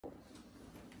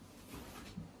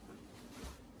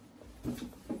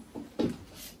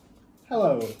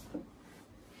Hello,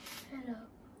 Hello,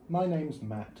 my name's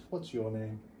Matt. What's your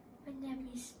name? my name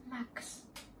is Max.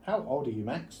 How old are you,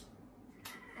 Max?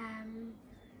 I'm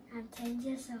 10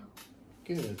 years old.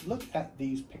 Good. Look at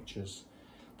these pictures.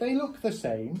 They look the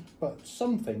same, but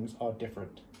some things are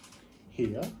different.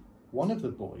 Here, one of the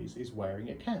boys is wearing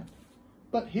a cap,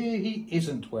 but here he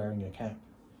isn't wearing a cap.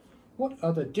 What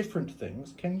other different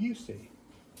things can you see?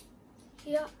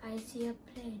 Here I see a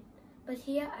plane, but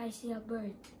here I see a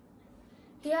bird.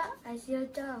 Here I see a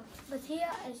dog, but here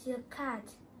I see a cat.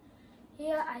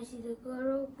 Here I see the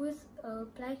girl with a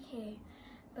black hair,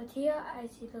 but here I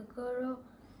see the girl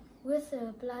with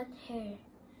a blonde hair.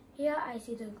 Here I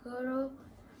see the girl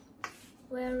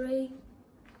wearing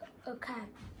a cap,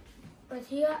 but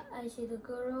here I see the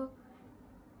girl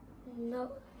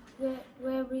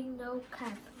wearing no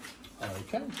cap.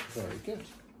 Okay, very good.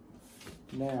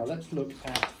 Now let's look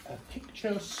at a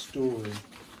picture story.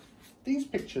 These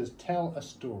pictures tell a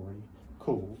story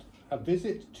called A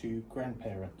Visit to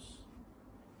Grandparents.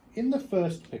 In the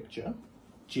first picture,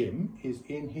 Jim is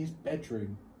in his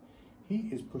bedroom. He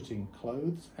is putting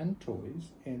clothes and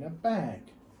toys in a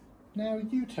bag. Now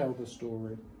you tell the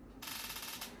story.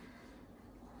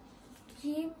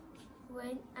 Jim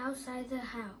went outside the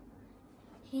house.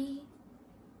 He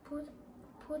put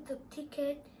the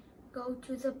ticket, go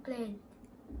to the plane.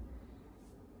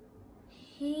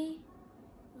 He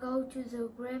go to the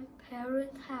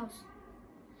grandparent house.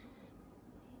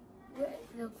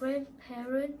 The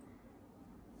grandparent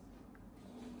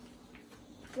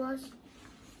was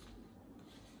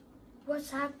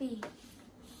happy.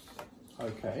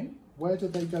 Okay, where do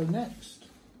they go next?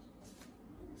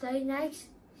 They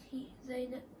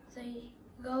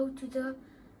go to the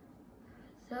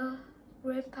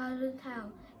grandparent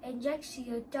house, and Jack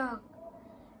see a dog.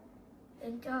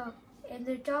 And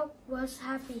the dog was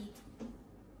happy.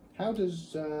 How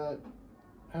does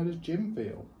Jim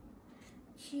feel?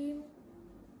 Jim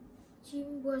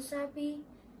was happy.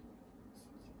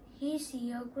 He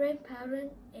see a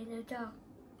grandparent and a dog.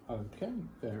 Okay,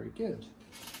 very good.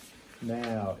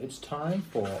 Now it's time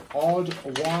for odd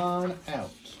one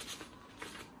out.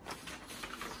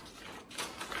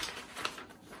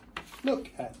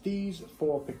 Look at these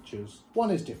 4 pictures.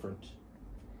 One is different.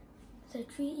 The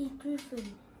tree is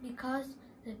different because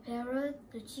the parrot,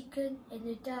 the chicken, and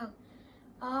the dog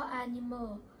are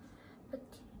animals, but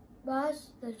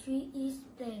the tree is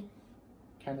plain.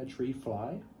 Can a tree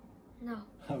fly? No.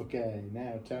 Okay,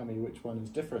 now tell me which one is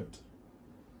different.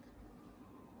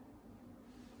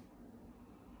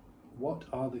 What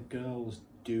are the girls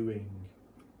doing?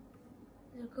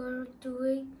 The girl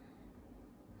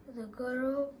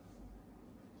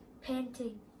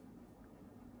painting.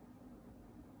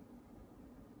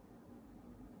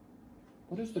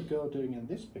 What is the girl doing in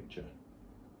this picture?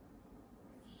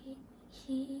 He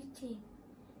eating.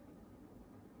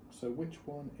 So which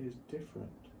one is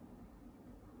different?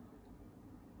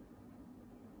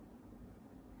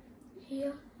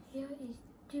 Here is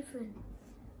different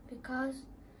because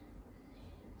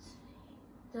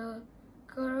the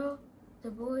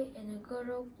boy and the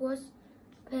girl was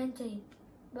painting,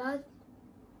 but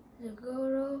the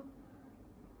girl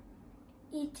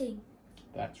eating.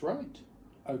 That's right.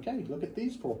 Okay, look at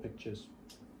these 4 pictures.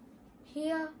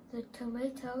 Here the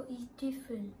tomato is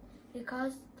different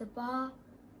because the ball,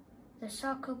 the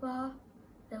soccer ball,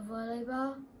 the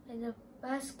volleyball, and the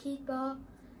basketball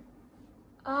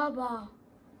are ball,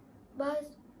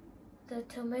 but the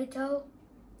tomato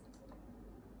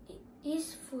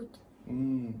is food.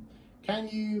 Can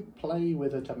you play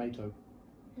with a tomato?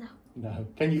 No. No.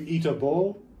 Can you eat a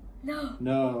ball? No.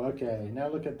 No, okay. Now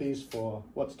look at these 4.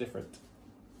 What's different?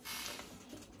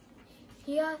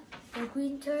 Here the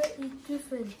winter is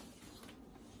different,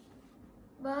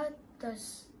 but the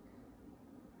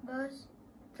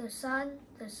sun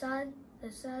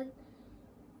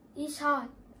is hot,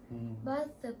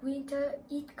 but the winter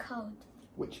is cold.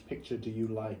 Which picture do you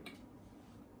like?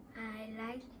 I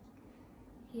like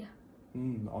here.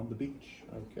 On the beach.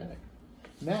 Okay.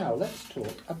 Now let's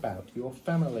talk about your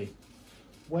family.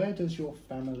 Where does your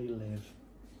family live?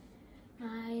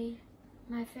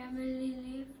 My family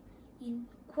live in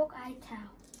Quốc Ai Town.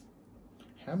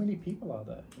 How many people are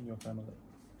there in your family?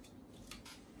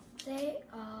 There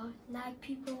are 9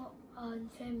 people on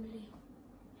family.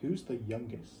 Who's the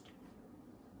youngest?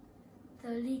 The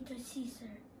little sister.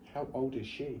 How old is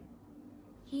she?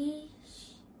 He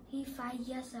 5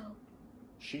 years old.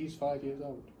 She's 5 years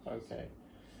old. Okay.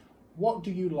 What do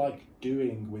you like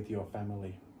doing with your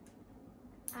family?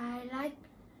 I like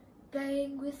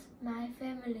playing with my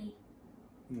family.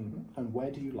 And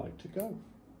where do you like to go?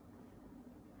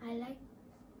 I like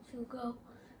to go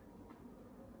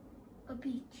a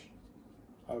beach.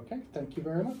 Okay, thank you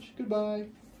very much. Goodbye.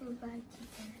 Goodbye,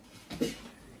 teacher.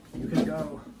 You can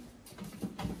go.